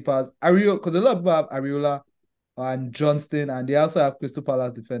keepers. Areola, because a lot of people have Areola and Johnston, and they also have Crystal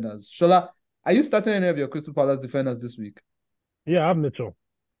Palace defenders. Shola, are you starting any of your Crystal Palace defenders this week? Yeah, I have Mitchell.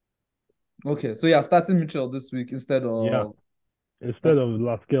 Okay, so you're starting Mitchell this week instead of instead of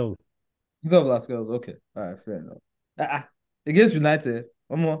Lascelles. Instead of Lascelles. Okay, all right, fair enough. Against United,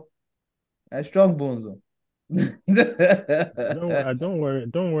 one more. Strong bones. Don't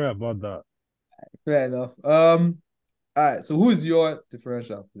worry about that. Fair enough. All right. So who is your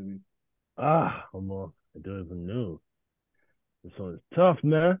differential for the week? Come on. I don't even know. This one is tough,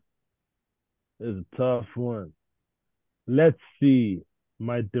 man. It's a tough one. Let's see.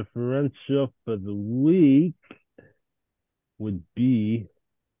 My differential for the week would be.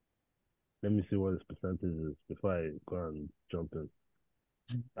 Let me see what his percentage is before I go and jump in.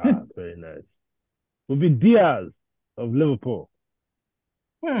 Very nice. Would be Diaz of Liverpool.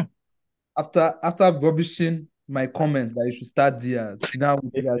 After rubbishing my comments that you should start Diaz, now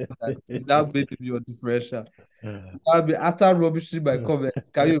you guys made him your differential. After rubbishing my comments,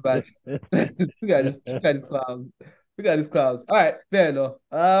 can you imagine? Look at this clowns. Look at this clowns. All right, fair enough.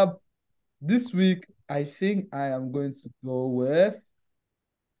 This week I think I am going to go with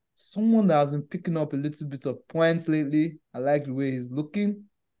someone that has been picking up a little bit of points lately. I like the way he's looking.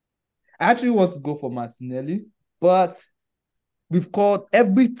 I actually want to go for Martinelli, but we've called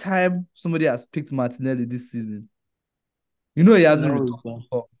every time somebody has picked Martinelli this season. He hasn't returned.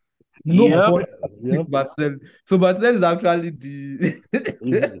 Nobody has picked Martinelli. So Martinelli is actually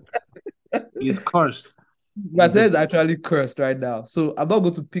He's cursed. Martinelli is actually cursed right now. So I'm not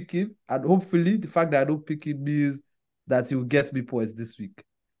going to pick him. And hopefully the fact that I don't pick him means that he will get me points this week.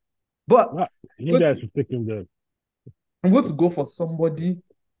 But you guys should pick him there. I'm going to go for somebody.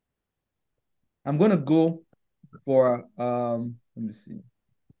 I'm going to go for let me see.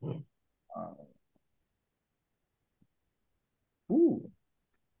 I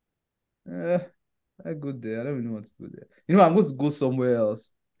go there. I don't even know what to go there. I'm going to go somewhere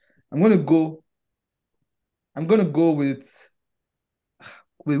else. I'm going to go with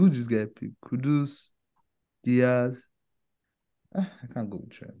wait, who this guy pick? Kudus, Diaz. I can't go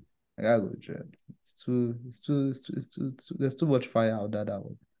with Trent. I gotta go with Trent. It's too there's too much fire out that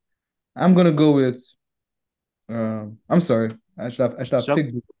one. I'm gonna go with I'm sorry. I should have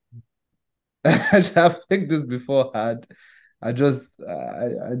picked I should have picked this beforehand. I just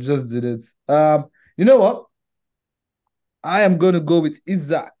did it. You know what? I am gonna go with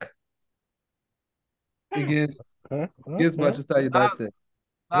Isaac against Okay. against Manchester United. Let's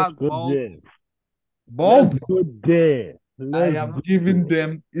That's go balls. there. Balls. Let's go there. I am giving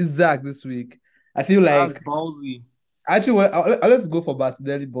them Isaac this week. I feel That's like ballsy. actually let's go for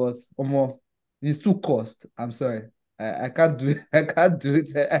Martinelli, but he's too cost. I'm sorry. I can't do it. I can't do it.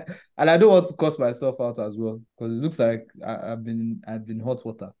 And I don't want to cost myself out as well because it looks like I've been hot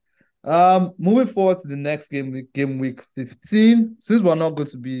water. Moving forward to the next game week 15. Since we're not going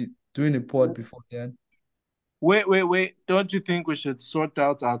to be doing a pod before then. Wait. Don't you think we should sort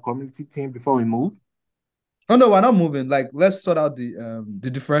out our community team before we move? Oh no, we're not moving. Like, let's sort out the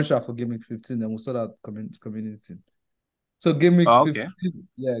differential for game week 15, then we'll sort out community. So game week Oh, 15, okay.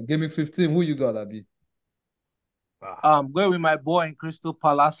 yeah, game week 15. Who you got, Habi? Going with my boy in Crystal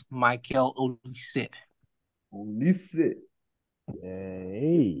Palace, Michael Olise. Olise.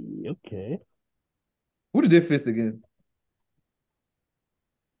 Hey, okay. Who did they face again?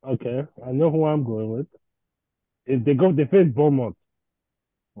 Okay. I know who I'm going with. If they face Bournemouth.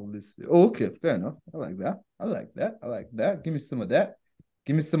 Olise. Oh, okay, fair enough. I like that. Give me some of that.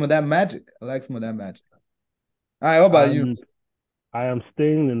 Give me some of that magic. I like some of that magic. All right, what about you? I am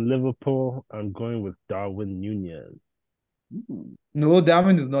staying in Liverpool. I'm going with Darwin Nunez. Ooh. No,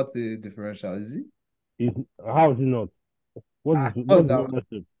 Darwin is not a differential, is he? How is he not? What's his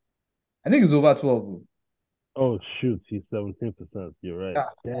ownership? I think it's over 12. Oh shoot, he's 17%. You're right.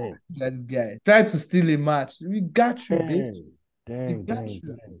 Dang. This guy tried to steal a match. We got you, bitch. Dang. Got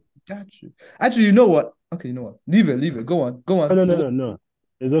you. Actually, you know what? Okay, you know what? Leave it. Go on. No.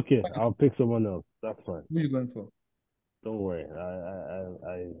 It's okay. I'll pick someone else. That's fine. Who are you going for? Don't worry.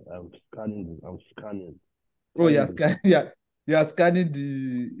 I'm scanning. Oh, yeah, you're scanning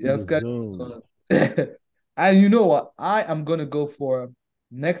the and you know what? I am gonna go for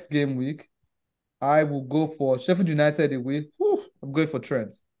next game week. I will go for Sheffield United away. Whew, I'm going for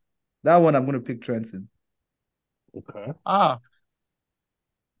Trent. That one I'm gonna pick Trenton. Okay.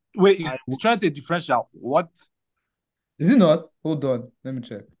 Wait, it's trying to differential. What? Is it not? Hold on, let me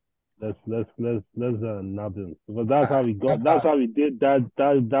check. Let's nab him because that's how we got. That's how we did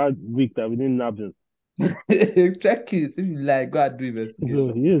that week that we didn't nab him. Check it if you like. Go and do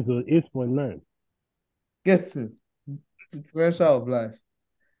investigation. So he is 8.9. Gets it. Differential of life.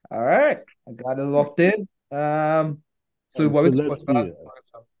 All right, I got it locked in. So what we let's see. Do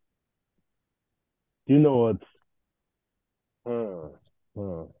you know what?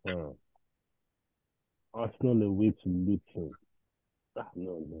 Arsenal away to Luton.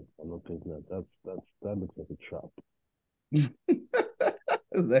 No, I'm not picking that. That looks like a trap. It's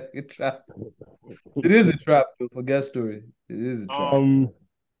like a trap. It is a trap. Forget story. It is a trap.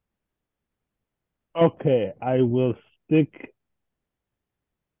 Okay, I will stick.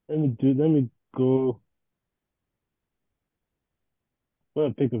 Let me go. I'm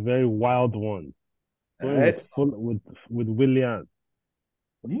gonna pick a very wild one. Right. With Willian.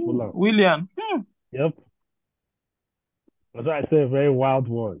 William. Yep. That's why I say a very wild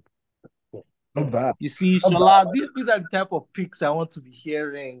one. Not bad. You see, Shola, these are the type of picks I want to be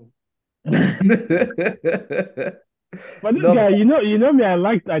hearing. But this guy, you know me,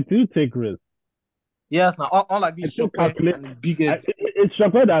 I do take risks. Yes, now all like this Chopin and his big head. It's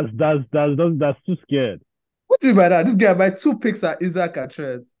Chopin that's too scared. What do you mean by that? This guy by 2 picks at Isaac and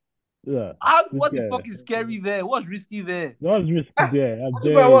Trent. Yeah. What the fuck is scary there? What's risky there? What's risky there?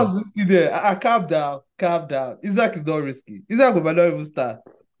 What's risky there? Calm down. Isaac is not risky. Isaac will not even start.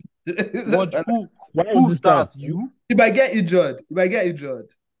 What, who starts? You? He might get injured. So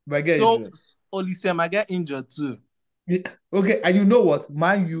Olise might get injured too. Yeah. Okay, and you know what?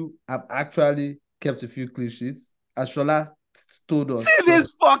 Man, you have actually kept a few clean sheets. As Shola told us. See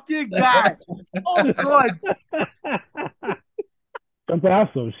this fucking guy. Oh God. Don't have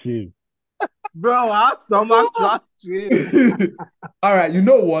some shit. Bro, I had some actual shit. All right, you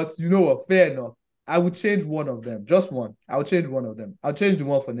know what? Fair enough. I will change one of them. Just one. I'll change one of them. I'll change the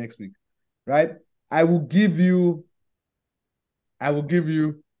one for next week. Right? I will give you. Let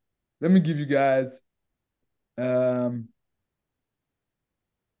me give you guys. Hold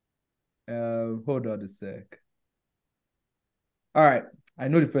on a sec. All right. I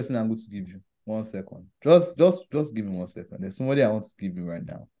know the person I'm going to give you. 1 second. Just give me 1 second. There's somebody I want to give you right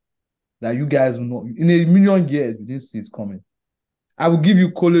now that you guys will know. In a million years, you didn't see it coming. I will give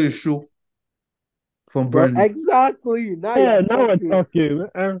you Kolo Show from Burnley. Exactly. Now we're talking.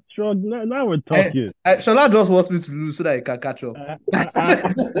 Now we're talking. Shola just wants me to lose so that he can catch up.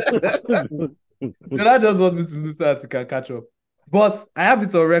 Shola just wants me to lose so that he can catch up. But I have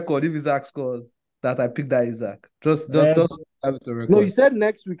it on record if Isaac scores that I picked that Isaac. Just have it on record. No, you said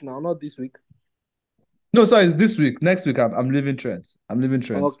next week now, not this week. No, sorry, it's this week. Next week, I'm leaving Trent. I'm leaving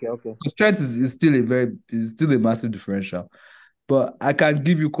Trent. Okay. Because Trent is still a massive differential. But I can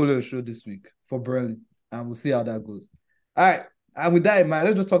give you Colo show this week for Burnley, and we'll see how that goes. All right. And with that in mind,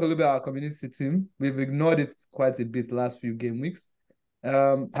 let's just talk a little bit about our community team. We've ignored it quite a bit the last few game weeks.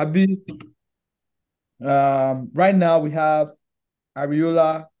 Habi, right now we have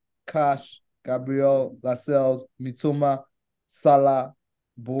Ariola, Cash, Gabriel, Lascelles, Mitoma, Salah,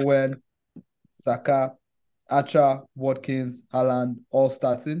 Bowen, Saka, Archer, Watkins, Haaland, all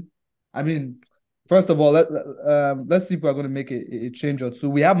starting. I mean, first of all, let's see if we're going to make a change or two.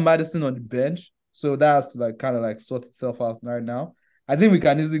 We have Madison on the bench, so that has to kind of sort itself out right now. I think we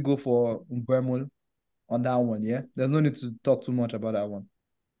can easily go for Mbeumo on that one. Yeah, there's no need to talk too much about that one.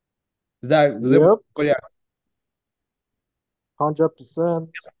 Yep. Yeah. 100%.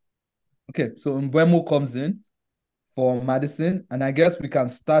 Okay, so Mbeumo comes in for Madison, and I guess we can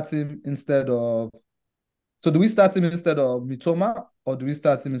start him instead of. So do we start him instead of Mitoma, or do we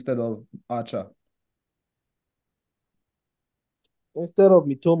start him instead of Archer? Instead of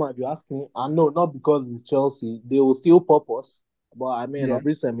Mitoma, if you ask me, I know not because it's Chelsea, they will still pop us. But I mean, Yeah.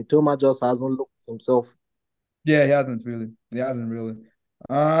 obviously, Mitoma just hasn't looked himself. Yeah, he hasn't really.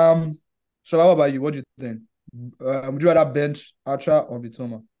 Shola, what about you? What do you think? Would you rather bench Archer or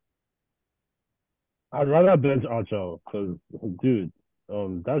Mitoma? I'd rather bench Archer because, dude,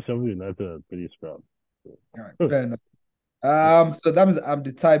 that Sheffield United are pretty scrap. All right, fair enough. So that means I'm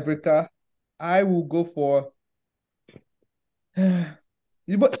the tiebreaker. I will go for.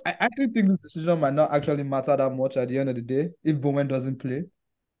 But I actually think this decision might not actually matter that much at the end of the day if Bowen doesn't play.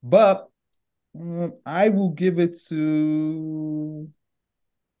 But I will give it to.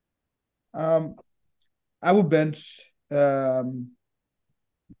 I will bench. You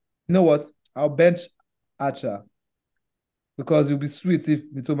know what? I'll bench Archer because it'll be sweet if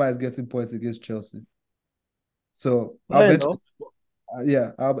Mitoma is getting points against Chelsea. So I'll bench.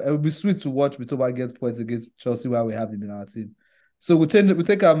 It would be sweet to watch Mitoma get points against Chelsea while we have him in our team. So we'll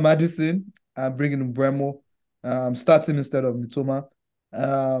take our Madison and bring in Mbeumo, start him instead of Mitoma.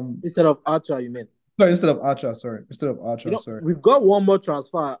 Instead of Archer, you mean? Sorry, instead of Archer. Sorry. We've got one more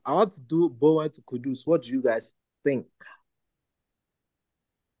transfer. I want to do Bowen to Kudus. What do you guys think?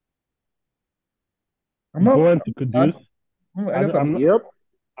 Bowen to Kudus.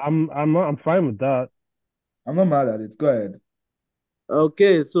 I'm fine with that. I'm not mad at it. Go ahead.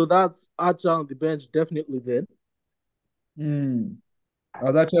 Okay, so that's Archer on the bench, definitely then. I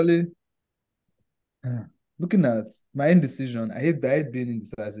was actually looking at my indecision. I hate being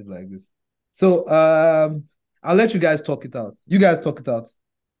indecisive like this. So I'll let you guys talk it out. You guys talk it out.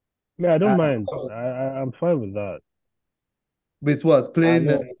 Yeah, I don't mind. I'm fine with that. With what?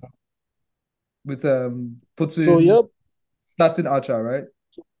 Playing with putting starting Archer, right?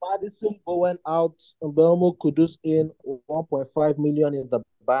 So Madison Bowen out, Mbeumo Kudus in, 1.5 million in the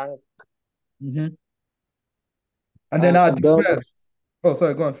bank. Mm-hmm. And then our defense. Oh,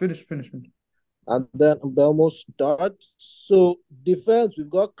 sorry, go on. Finish. And then Mbeumo starts. So defense, we've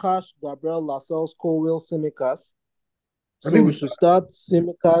got Cash, Gabriel, Lascelles, Colwell, Tsimikas. So we should start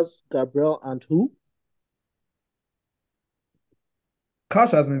Tsimikas, Gabriel, and who?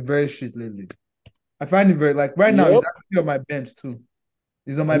 Cash has been very shit lately. I find it very right now. He's actually on my bench too.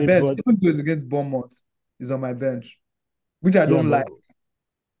 He's on my bench. Even though it's against Bournemouth, he's on my bench, which I don't like.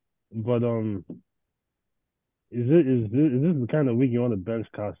 But is this the kind of week you want to bench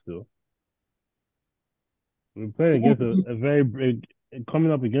Cash though? We're playing against a very brave,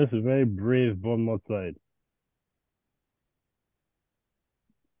 coming up against a very brave Bournemouth side.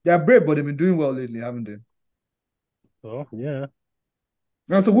 They're brave, but they've been doing well lately, haven't they? Oh yeah.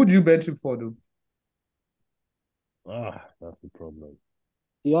 So who do you bench him for though? That's the problem.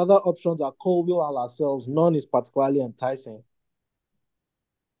 The other options are Colville and Lascelles. None is particularly enticing.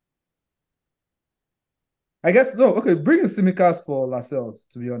 I guess no. Okay, bring in Tsimikas for Lascelles.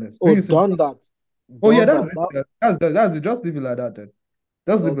 To be honest, done that. That's it. Just leave it like that then.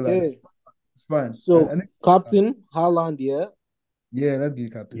 Just leave it like that. It's fine. So captain Haaland, yeah. Yeah, let's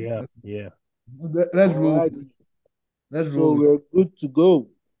get captain. Yeah. Let's roll. Right. Let's So roll. we're good to go.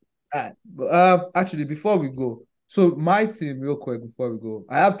 All right. Actually, before we go, so my team, real quick, before we go,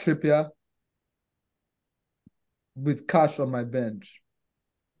 I have Trippier with Cash on my bench.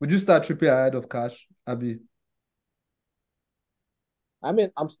 Would you start Trippier ahead of Cash, Habi? I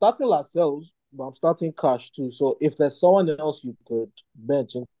mean, I'm starting Lascelles, but I'm starting Cash too. So if there's someone else you could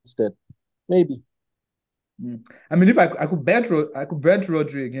bench instead, maybe. I mean, if I could bench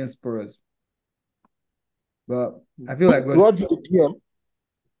Rodri against Spurs, but I feel like Rodri the DM.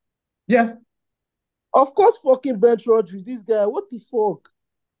 Yeah. Of course, fucking bench Rodri. This guy, what the fuck?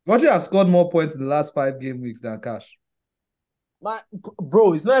 Rodri has scored more points in the last 5 game weeks than Cash.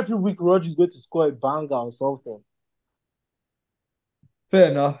 Bro, it's not every week Roger's going to score a banger or something.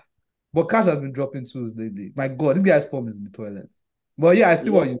 Fair enough. But Cash has been dropping twos lately. My God, this guy's form is in the toilet. But yeah, I see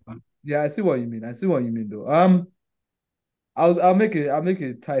what you mean. Yeah, I see what you mean. I see what you mean though. I'll make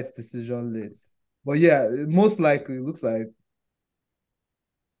a tight decision late. But yeah, most likely it looks like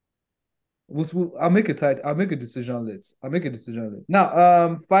I'll make a decision late.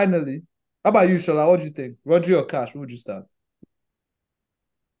 Now, finally, how about you, Shola? What do you think? Rodri or Cash? Who would you start?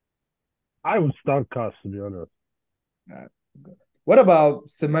 I would start Cash, to be honest. All right. What about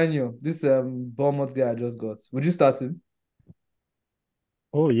Semenyo? This Bournemouth guy I just got. Would you start him?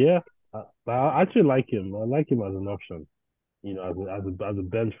 Oh yeah, I actually like him. I like him as an option. As a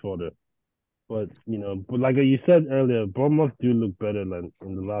bench fodder. But like you said earlier, Bournemouth do look better than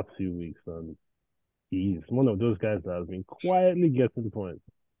in the last few weeks, and he's one of those guys that has been quietly getting points.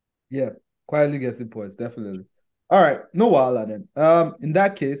 Yeah, quietly getting points, definitely. All right, no wahala then. In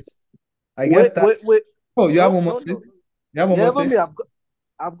that case, I guess that. Wait. Oh, you have one more No. thing? You have one more thing?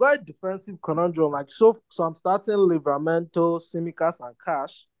 I've got a defensive conundrum. Like so I'm starting Livramento, Simicas, and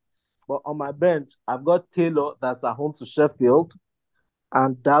Cash. But on my bench, I've got Taylor that's at home to Sheffield,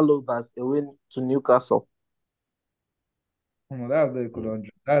 and Dallo that's away to Newcastle. Oh, that was very conundrum.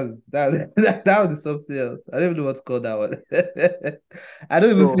 That was something else. I don't even know what's called that one. I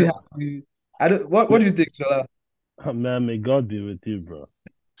don't even see how we. I don't. What do you think, Shola? Oh, man, may God be with you, bro.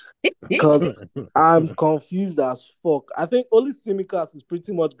 Because I'm confused as fuck. I think only Simicas is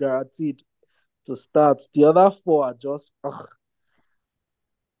pretty much guaranteed to start. The other 4 are just.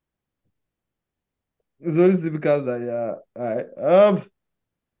 It's only because that, yeah. All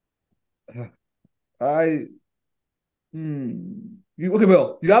right. Okay,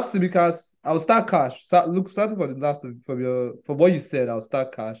 well, you have Simicas. I'll start Cash. Starting for the last from what you said, I'll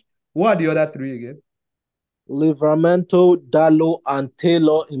start Cash. What are the other 3 again? Livramento, Dallo, and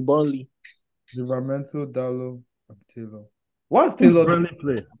Taylor in Burnley. Livramento, Dallo, and Taylor. What's Taylor? Burnley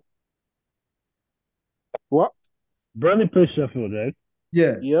play? What? Burnley plays Sheffield, right?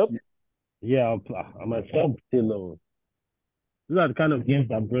 Yeah. Yep. Yeah, I might start Taylor. These are the kind of games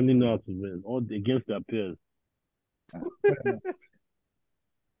that Burnley know how to win, or against their peers.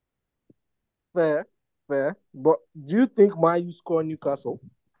 Fair. But do you think Man U score Newcastle?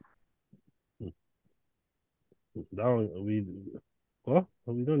 That one, we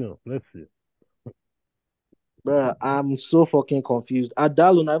don't know. Let's see. Bruh, I'm so fucking confused.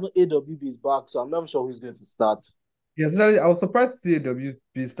 Adalun, even AWB is back, so I'm not sure who's going to start. Yeah, I was surprised to see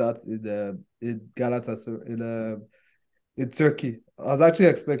AWB start in Galatasaray in Turkey. I was actually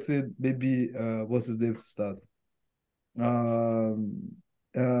expecting maybe what's his name to start.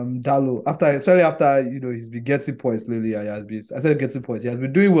 Dallo. After he's been getting points lately. I said getting points. He has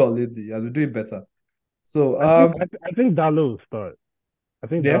been doing well lately. He has been doing better. So I think Dallo will start.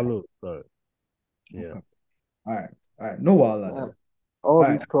 Dallo will start. Yeah. Okay. All right. No wahala. All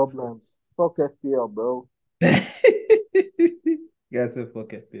these problems. Fuck FPL, bro. Yes, fuck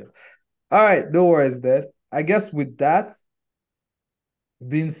FPL. All right, no worries then. I guess with that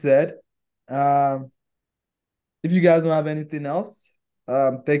being said, if you guys don't have anything else,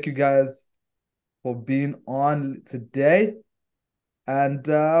 thank you guys for being on today. And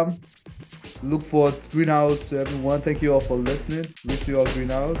look for greenhouse to everyone. Thank you all for listening. Wish you all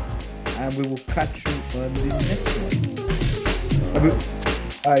greenhouse. And we will catch you on the next one.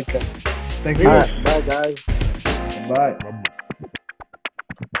 All right, guys. Thank you. All right, bye, guys. Bye.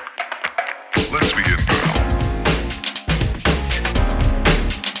 Let's begin.